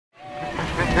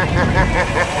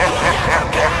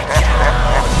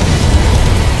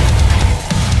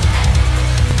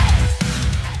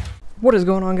What is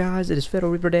going on, guys? It is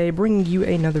Federal Reaper Day, bringing you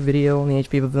another video on the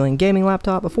HP Pavilion Gaming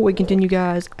laptop. Before we continue,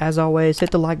 guys, as always,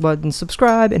 hit the like button,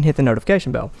 subscribe, and hit the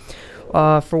notification bell.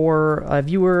 For a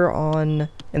viewer in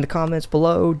the comments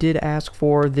below did ask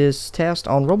for this test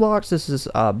on Roblox. This is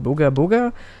Booga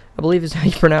Booga, I believe is how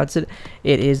you pronounce it.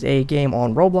 It is a game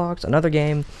on Roblox, another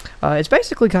game. It's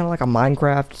basically kind of like a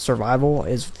Minecraft survival,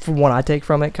 is from what I take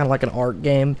from it, kind of like an art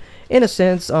game in a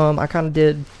sense. I kind of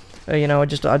did. You know, I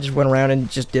just went around and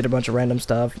just did a bunch of random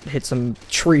stuff, hit some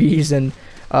trees and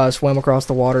swam across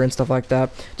the water and stuff like that,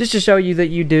 just to show you that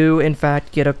you do in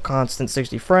fact get a constant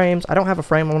 60 frames. I don't have a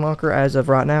frame unlocker as of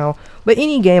right now, but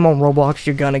any game on Roblox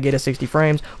you're gonna get a 60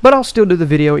 frames. But I'll still do the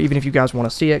video even if you guys want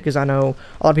to see it, because I know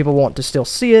a lot of people want to still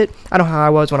see it. I know how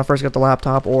I was when I first got the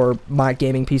laptop, or my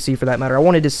gaming PC for that matter. I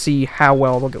wanted to see how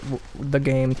well the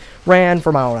game ran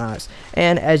for my own eyes,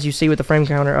 and as you see with the frame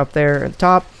counter up there at the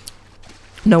top,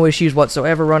 no issues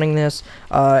whatsoever running this,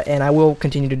 and I will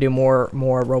continue to do more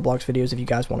Roblox videos if you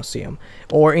guys want to see them,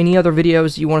 or any other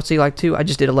videos you want to see. Like too, I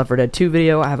just did a Left 4 Dead 2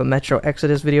 video, I have a Metro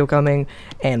Exodus video coming,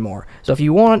 and more. So if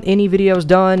you want any videos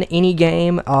done, any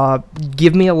game,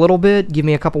 give me a little bit, give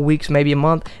me a couple weeks, maybe a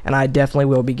month, and I definitely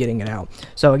will be getting it out.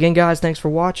 So again, guys, thanks for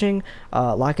watching,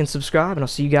 like and subscribe, and I'll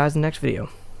see you guys in the next video.